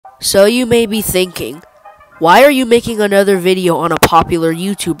So you may be thinking, why are you making another video on a popular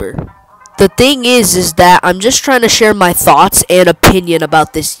YouTuber? The thing is that I'm just trying to share my thoughts and opinion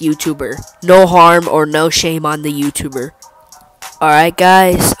about this YouTuber. No harm or no shame on the YouTuber. Alright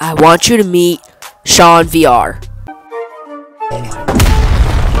guys, I want you to meet Sean VR.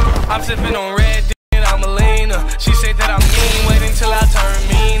 I'm sipping on red, I'm a leaner. She said that I'm mean, wait until I turn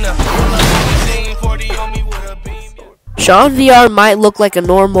meaner. 40 on me with a beam. Sean VR might look like a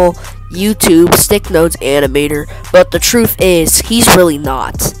normal YouTube StickNodes animator, but the truth is, he's really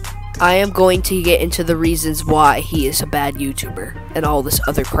not. I am going to get into the reasons why he is a bad YouTuber and all this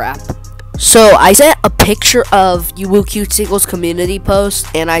other crap. So, I sent a picture of Yuwu Cute Single's community post,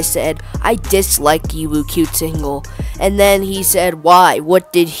 and I said, I dislike Yuwu Cute Single. And then he said, why?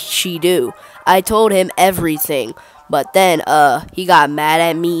 What did she do? I told him everything, but then, he got mad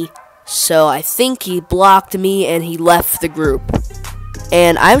at me. So I think he blocked me and he left the group.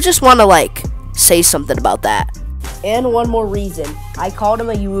 And I just want to say something about that. And one more reason. I called him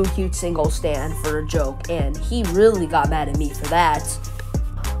a Yuwu Cute Single stan for a joke, and he really got mad at me for that.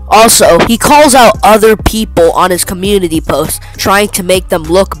 Also, he calls out other people on his community posts, trying to make them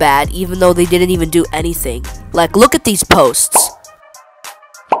look bad even though they didn't even do anything. Like, look at these posts.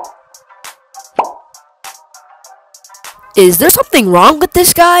 Is there something wrong with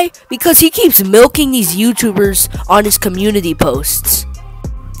this guy? Because he keeps milking these YouTubers on his community posts.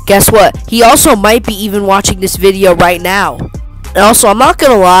 Guess what? He also might be even watching this video right now. And also, I'm not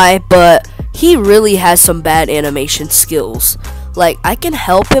gonna lie, but he really has some bad animation skills. Like, I can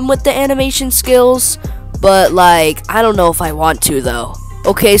help him with the animation skills, but I don't know if I want to though.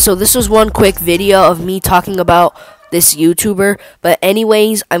 Okay, so this was one quick video of me talking about this YouTuber, but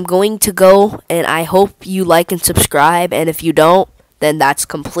anyways, I'm going to go, and I hope you like and subscribe, and if you don't, then that's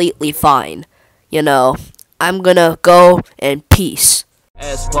completely fine. You know, I'm gonna go, and peace.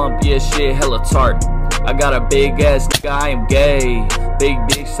 Ass bump, yeah, shit, hella tart. I got a big ass nigga, I am gay. Big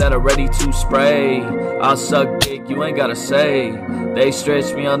dicks that are ready to spray. I'll suck dick, you ain't gotta say. They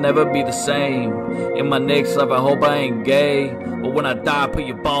stretch me, I'll never be the same. In my next life, I hope I ain't gay. But when I die, put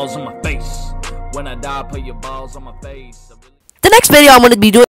your balls on my face. When I die, put your balls on my face. The next video I'm going to be doing